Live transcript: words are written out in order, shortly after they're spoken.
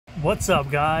What's up,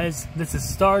 guys? This is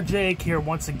Star Jake here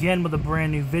once again with a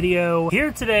brand new video.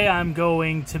 Here today I'm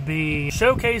going to be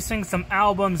showcasing some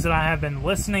albums that I have been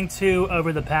listening to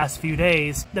over the past few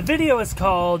days. The video is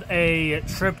called A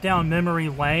Trip Down Memory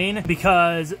Lane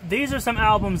because these are some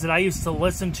albums that I used to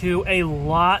listen to a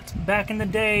lot back in the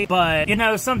day, but you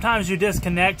know, sometimes you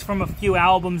disconnect from a few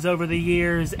albums over the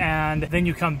years and then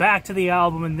you come back to the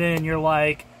album and then you're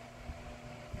like,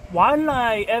 why did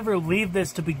I ever leave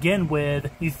this to begin with?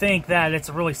 You think that it's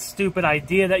a really stupid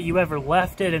idea that you ever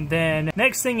left it, and then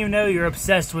next thing you know, you're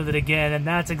obsessed with it again, and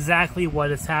that's exactly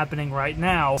what is happening right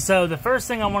now. So the first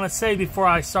thing I want to say before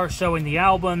I start showing the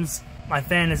albums, my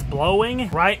fan is blowing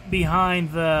right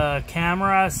behind the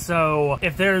camera, so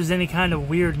if there's any kind of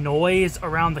weird noise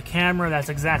around the camera, that's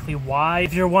exactly why.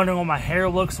 If you're wondering why my hair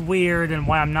looks weird and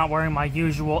why I'm not wearing my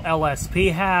usual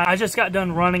LSP hat, I just got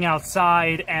done running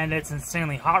outside and it's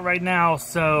insanely hot right now,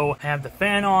 so I have the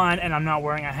fan on and I'm not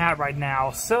wearing a hat right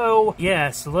now. So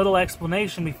yes, a little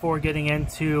explanation before getting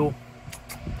into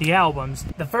the albums.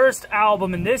 The first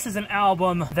album, and this is an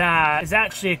album that is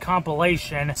actually a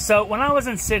compilation. So when I was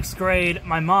in 6th grade,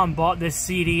 my mom bought this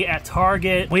CD at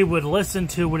Target. We would listen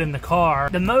to it in the car.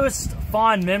 The most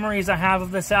fond memories I have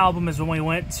of this album is when we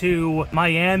went to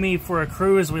Miami for a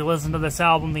cruise. We listened to this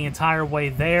album the entire way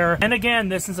there. And again,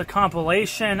 this is a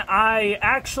compilation. I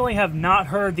actually have not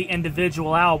heard the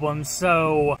individual albums,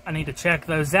 so I need to check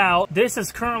those out. This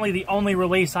is currently the only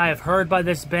release I have heard by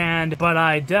this band, but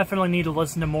I definitely need to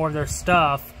listen to more of their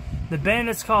stuff. The band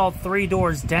is called 3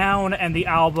 Doors Down and the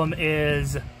album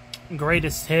is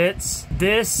Greatest Hits.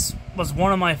 This was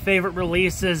one of my favorite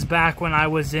releases back when I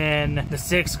was in the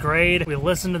 6th grade. We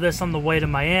listened to this on the way to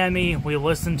Miami. We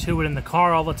listened to it in the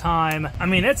car all the time. I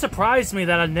mean, it surprised me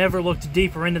that I never looked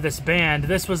deeper into this band.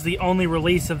 This was the only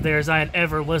release of theirs I had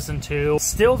ever listened to.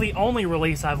 Still the only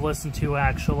release I've listened to,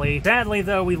 actually. Sadly,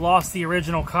 though, we lost the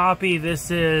original copy.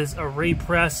 This is a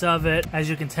repress of it. As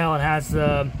you can tell, it has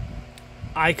the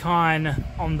icon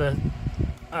on the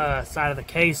side of the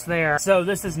case there. So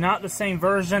this is not the same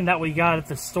version that we got at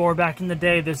the store back in the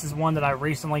day. This is one that I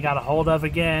recently got a hold of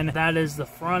again. That is the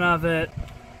front of it,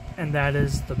 and that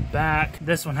is the back.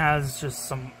 This one has just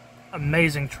some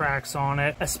amazing tracks on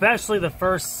it, especially the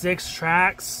first 6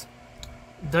 tracks.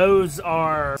 Those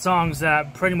are songs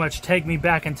that pretty much take me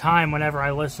back in time whenever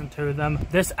I listen to them.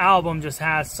 This album just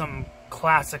has some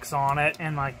classics on it,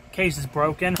 and my case is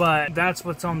broken, but that's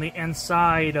what's on the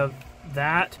inside of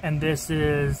that, and this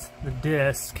is the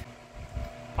disc.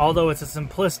 Although it's a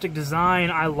simplistic design,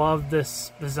 I love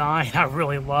this design. I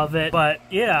really love it. But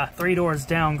yeah, 3 Doors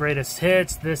Down, Greatest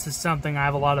Hits. This is something I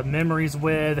have a lot of memories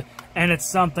with, and it's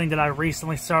something that I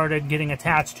recently started getting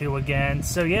attached to again.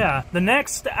 So yeah, the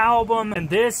next album, and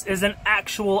this is an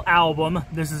actual album.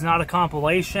 This is not a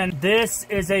compilation. This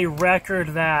is a record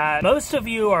that most of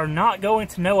you are not going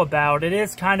to know about. It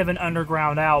is kind of an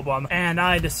underground album, and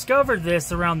I discovered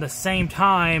this around the same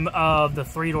time of the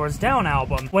 3 Doors Down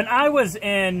album. When I was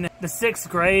in the 6th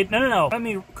grade, no, let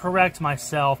me correct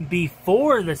myself.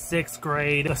 Before the 6th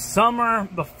grade, the summer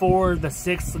before the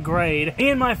 6th grade,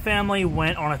 me and my family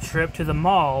went on a trip to the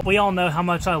mall. We all know how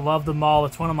much I love the mall.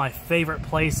 It's one of my favorite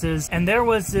places. And there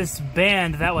was this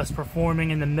band that was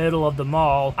performing in the middle of the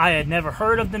mall. I had never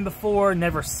heard of them before,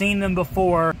 never seen them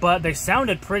before, but they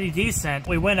sounded pretty decent.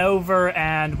 We went over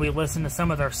and we listened to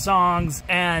some of their songs,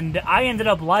 and I ended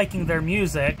up liking their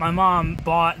music. My mom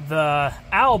bought the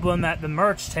album at the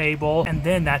merch table, and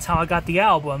then that's how I got the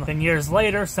album. Then years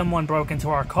later, someone broke into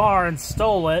our car and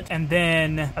stole it, and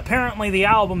then apparently the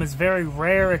album is very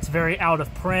rare. It's very out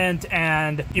of print,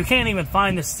 and you can't even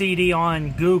find the CD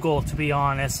on Google, to be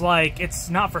honest. Like, it's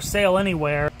not for sale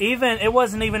anywhere. It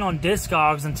wasn't even on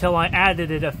Discogs until I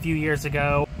added it a few years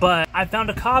ago. But I found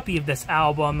a copy of this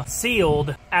album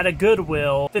sealed at a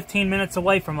Goodwill 15 minutes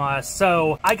away from us,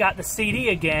 so I got the CD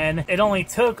again. It only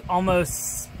took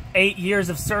almost 8 years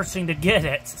of searching to get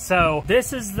it. So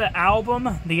this is the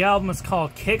album. The album is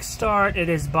called Kickstart. It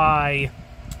is by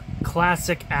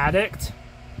Classic Addict.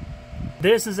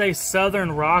 This is a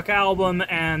southern rock album,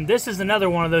 and this is another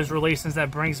one of those releases that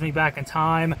brings me back in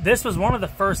time. This was one of the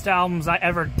first albums I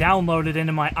ever downloaded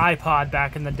into my iPod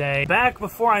back in the day. Back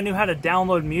before I knew how to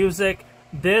download music,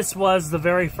 this was the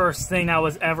very first thing that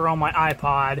was ever on my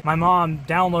iPod. My mom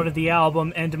downloaded the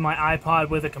album into my iPod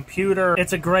with a computer.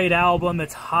 It's a great album.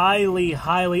 It's highly,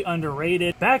 highly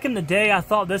underrated. Back in the day, I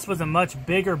thought this was a much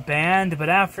bigger band, but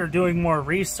after doing more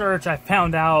research, I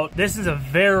found out this is a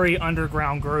very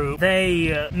underground group.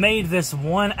 They made this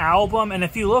one album, and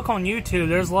if you look on YouTube,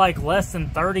 there's like less than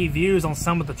 30 views on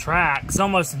some of the tracks.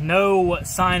 Almost no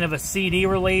sign of a CD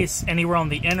release anywhere on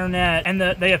the internet, and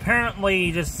they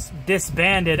apparently just disbanded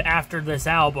disbanded after this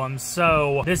album,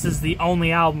 so this is the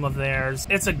only album of theirs.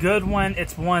 It's a good one.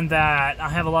 It's one that I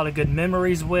have a lot of good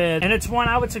memories with, and it's one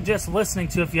I would suggest listening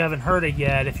to if you haven't heard it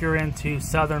yet, if you're into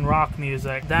southern rock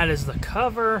music. That is the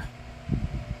cover,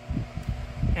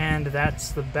 and that's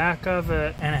the back of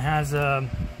it, and it has a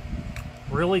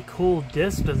really cool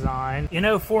disc design. You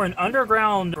know, for an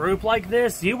underground group like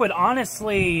this, you would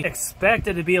honestly expect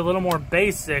it to be a little more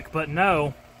basic, but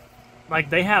no. Like,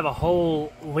 they have a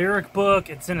whole lyric book,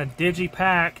 it's in a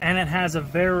digipack, and it has a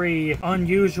very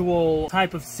unusual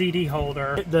type of CD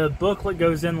holder. The booklet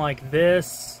goes in like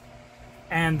this,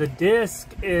 and the disc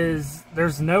is,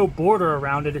 there's no border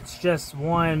around it, it's just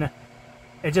one,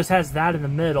 it just has that in the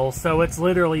middle, so it's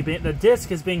literally, the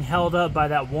disc is being held up by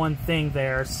that one thing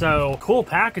there, so cool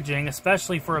packaging,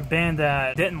 especially for a band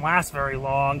that didn't last very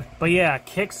long. But yeah,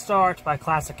 Kickstart by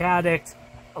Classic Addict.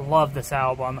 I love this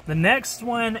album. The next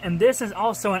one, and this is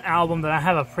also an album that I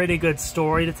have a pretty good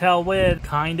story to tell with,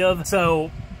 kind of.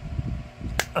 So,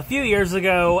 a few years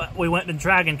ago, we went to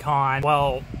Dragon Con.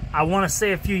 Well, I want to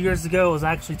say a few years ago, it was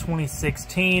actually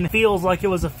 2016. Feels like it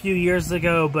was a few years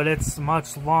ago, but it's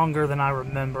much longer than I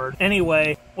remembered.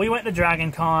 Anyway, we went to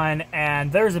Dragon Con,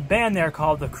 and there's a band there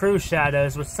called the Crew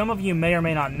Shadows, which some of you may or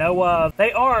may not know of.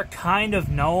 They are kind of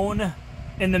known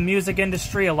in the music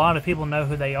industry. A lot of people know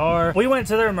who they are. We went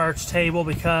to their merch table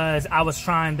because I was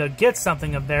trying to get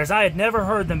something of theirs. I had never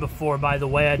heard them before, by the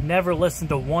way. I'd never listened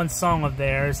to one song of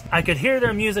theirs. I could hear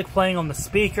their music playing on the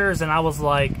speakers, and I was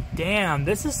like, damn,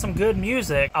 this is some good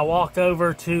music. I walked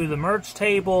over to the merch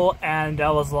table, and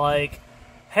I was like,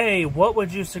 hey, what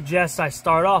would you suggest I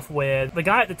start off with? The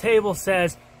guy at the table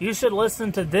says, you should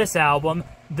listen to this album.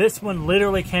 This one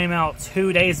literally came out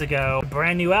 2 days ago. A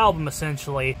brand new album,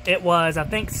 essentially. It was, I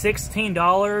think,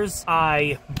 $16.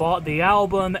 I bought the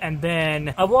album, and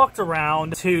then I walked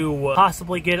around to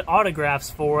possibly get autographs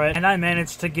for it, and I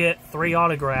managed to get 3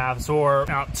 autographs, or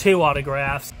 2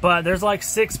 autographs. But there's like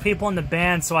 6 people in the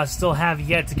band, so I still have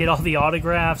yet to get all the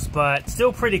autographs, but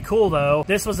still pretty cool, though.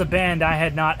 This was a band I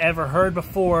had not ever heard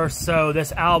before, so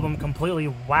this album completely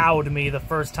wowed me the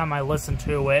first time I listened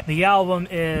to it. The album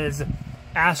is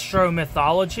Astro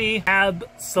Mythology.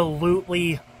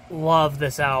 Absolutely love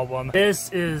this album. This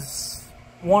is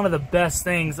one of the best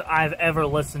things I've ever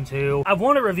listened to. I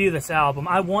want to review this album.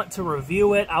 I want to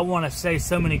review it. I want to say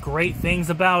so many great things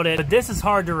about it, but this is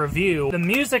hard to review. The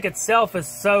music itself is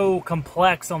so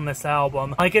complex on this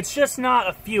album. Like, it's just not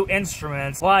a few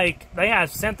instruments. Like, they have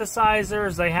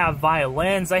synthesizers, they have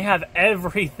violins, they have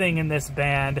everything in this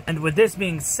band. And with this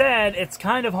being said, it's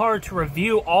kind of hard to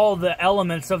review all the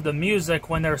elements of the music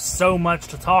when there's so much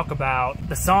to talk about.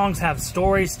 The songs have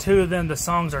stories to them, the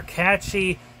songs are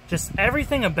catchy. Just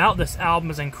everything about this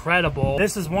album is incredible.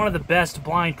 This is one of the best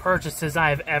blind purchases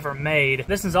I have ever made.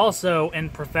 This is also in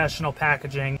professional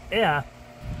packaging. Yeah.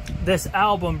 This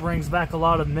album brings back a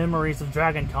lot of memories of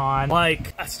Dragon Con.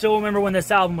 Like, I still remember when this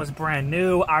album was brand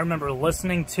new. I remember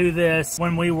listening to this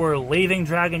when we were leaving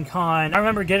Dragon Con. I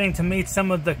remember getting to meet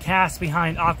some of the cast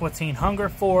behind Aqua Teen Hunger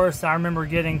Force. I remember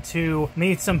getting to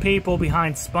meet some people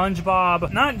behind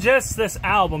SpongeBob. Not just this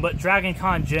album, but Dragon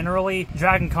Con generally.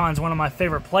 Dragon Con's one of my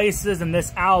favorite places, and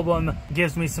this album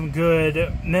gives me some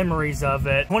good memories of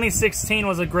it. 2016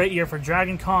 was a great year for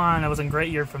Dragon Con. It was a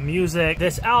great year for music.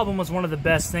 This album was one of the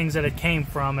best things that it came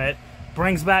from. It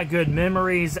brings back good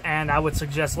memories, and I would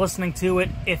suggest listening to it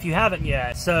if you haven't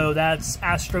yet. So that's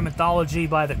Astro Mythology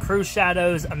by the Crew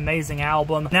Shadows. Amazing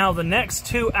album. Now the next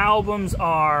 2 albums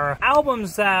are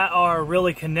albums that are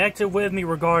really connected with me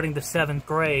regarding the 7th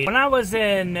grade. When I was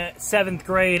in 7th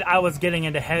grade, I was getting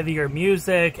into heavier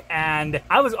music, and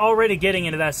I was already getting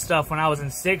into that stuff when I was in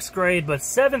 6th grade, but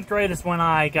 7th grade is when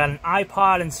I got an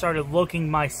iPod and started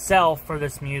looking myself for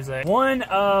this music. One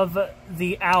of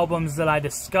the albums that I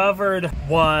discovered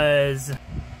was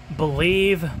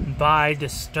Believe by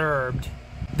Disturbed.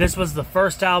 This was the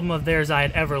first album of theirs I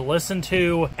had ever listened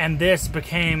to, and this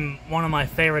became one of my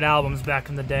favorite albums back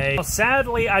in the day. Well,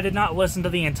 sadly, I did not listen to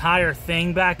the entire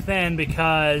thing back then,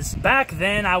 because back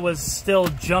then I was still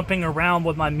jumping around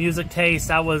with my music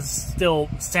taste. I was still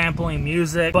sampling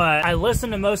music, but I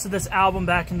listened to most of this album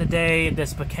back in the day.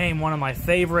 This became one of my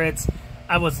favorites.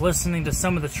 I was listening to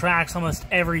some of the tracks almost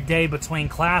every day between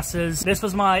classes. This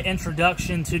was my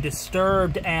introduction to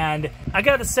Disturbed, and I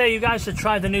gotta say, you guys should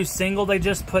try the new single they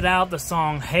just put out, the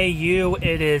song Hey You.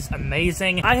 It is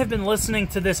amazing. I have been listening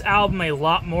to this album a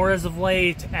lot more as of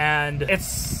late, and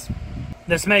it's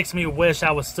This makes me wish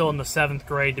I was still in the 7th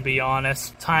grade, to be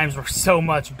honest. Times were so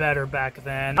much better back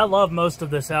then. I love most of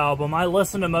this album. I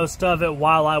listened to most of it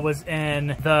while I was in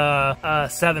the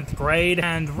 7th grade.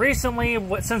 And recently,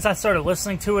 since I started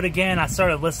listening to it again, I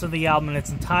started listening to the album in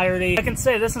its entirety. I can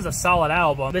say this is a solid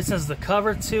album. This is the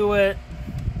cover to it.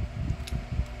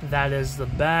 That is the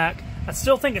back. I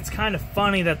still think it's kind of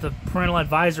funny that the parental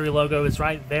advisory logo is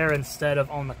right there instead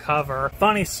of on the cover.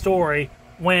 Funny story.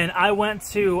 When I went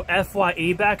to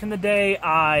FYE back in the day,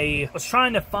 I was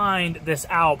trying to find this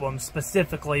album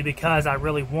specifically because I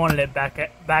really wanted it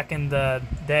back in the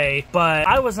day. But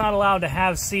I was not allowed to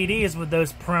have CDs with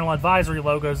those parental advisory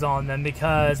logos on them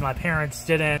because my parents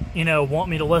didn't, you know,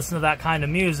 want me to listen to that kind of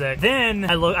music. Then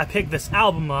I picked this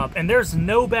album up, and there's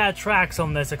no bad tracks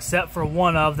on this except for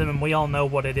one of them, and we all know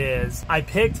what it is. I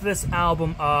picked this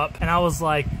album up, and I was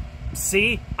like,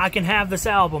 see, I can have this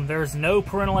album. There's no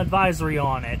parental advisory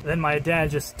on it. Then my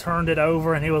dad just turned it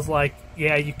over and he was like,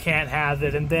 yeah, you can't have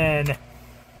it. And then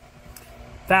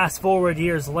fast forward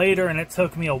years later, and it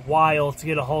took me a while to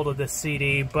get a hold of this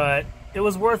CD, but it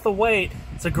was worth the wait.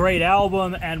 It's a great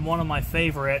album and one of my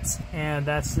favorites, and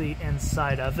that's the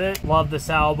inside of it. Love this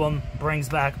album. Brings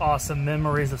back awesome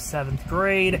memories of 7th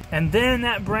grade. And then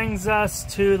that brings us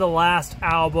to the last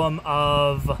album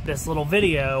of this little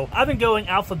video. I've been going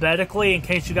alphabetically in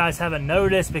case you guys haven't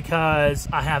noticed because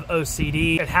I have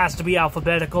OCD. It has to be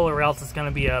alphabetical or else it's going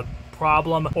to be a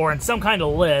problem or in some kind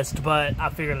of list, but I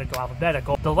figured I'd go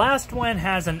alphabetical. The last one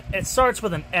it starts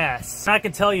with an S. I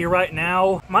can tell you right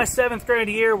now, my 7th grade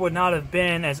year would not have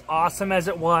been as awesome as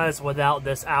it was without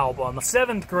this album.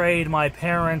 7th grade, my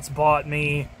parents bought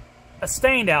me a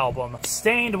Staind album.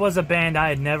 Staind was a band I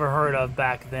had never heard of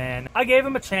back then. I gave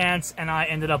them a chance and I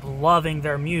ended up loving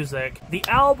their music. The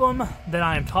album that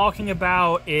I am talking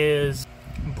about is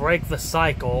Break the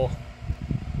Cycle.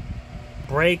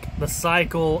 Break the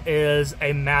Cycle is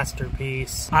a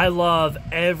masterpiece. I love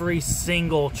every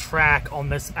single track on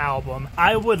this album.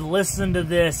 I would listen to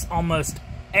this almost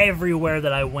everywhere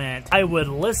that I went. I would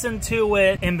listen to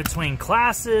it in between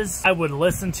classes. I would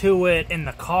listen to it in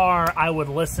the car. I would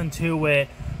listen to it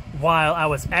while I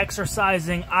was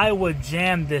exercising. I would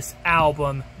jam this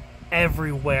album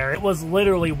everywhere. It was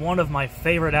literally one of my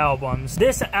favorite albums.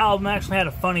 This album actually had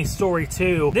a funny story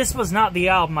too. This was not the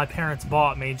album my parents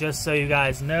bought me, just so you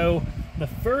guys know. The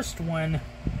first one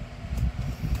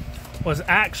was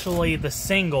actually the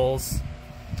singles.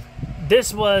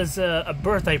 This was a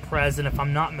birthday present, if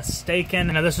I'm not mistaken.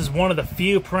 Now, this is one of the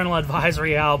few parental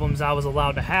advisory albums I was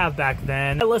allowed to have back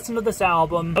then. I listened to this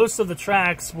album. Most of the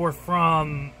tracks were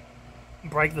from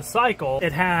Break the Cycle.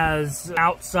 It has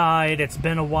Outside, It's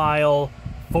Been a While,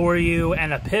 For You,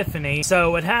 and Epiphany.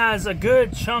 So it has a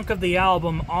good chunk of the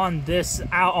album on this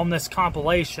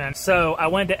compilation. So I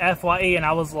went to FYE and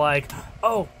I was like,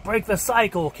 oh, Break the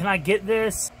Cycle, can I get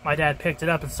this? My dad picked it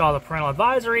up and saw the parental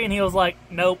advisory and he was like,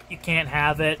 nope, you can't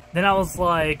have it. Then I was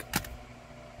like,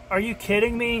 are you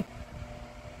kidding me?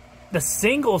 The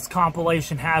singles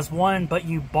compilation has one, but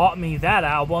you bought me that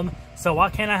album, so why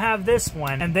can't I have this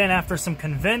one? And then after some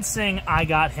convincing, I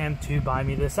got him to buy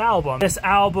me this album. This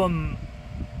album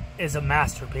is a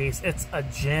masterpiece. It's a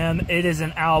gem. It is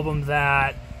an album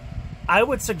that I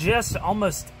would suggest to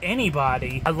almost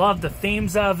anybody. I love the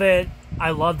themes of it.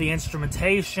 I love the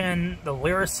instrumentation, the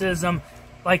lyricism.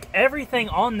 Like, everything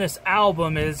on this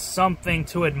album is something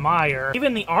to admire.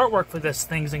 Even the artwork for this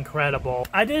thing's incredible.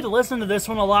 I did listen to this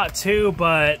one a lot too,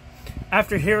 but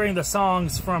after hearing the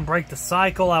songs from Break the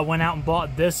Cycle, I went out and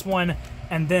bought this one,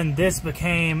 and then this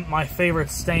became my favorite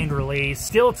Staind release.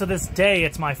 Still to this day,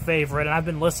 it's my favorite, and I've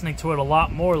been listening to it a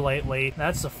lot more lately.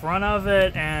 That's the front of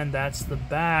it, and that's the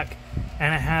back,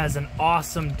 and it has an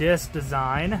awesome disc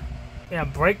design. Yeah,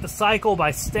 Break the Cycle by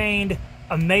Staind.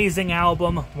 Amazing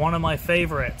album, one of my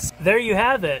favorites. There you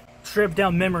have it. Trip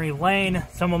down memory lane,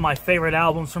 some of my favorite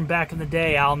albums from back in the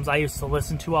day, albums I used to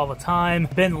listen to all the time.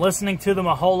 Been listening to them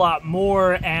a whole lot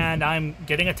more, and I'm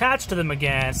getting attached to them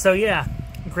again. So yeah,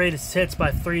 Greatest Hits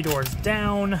by Three Doors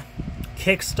Down,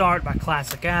 Kickstart by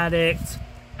Classic Addict,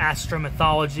 Astro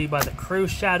Mythology by The Crew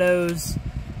Shadows,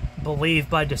 Believe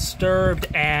by Disturbed,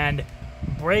 and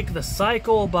Break the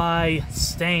Cycle by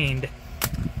Staind.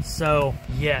 So,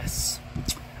 yes.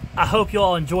 I hope you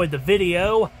all enjoyed the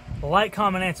video. Like,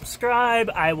 comment, and subscribe.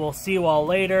 I will see you all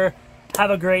later.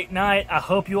 Have a great night. I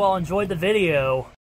hope you all enjoyed the video.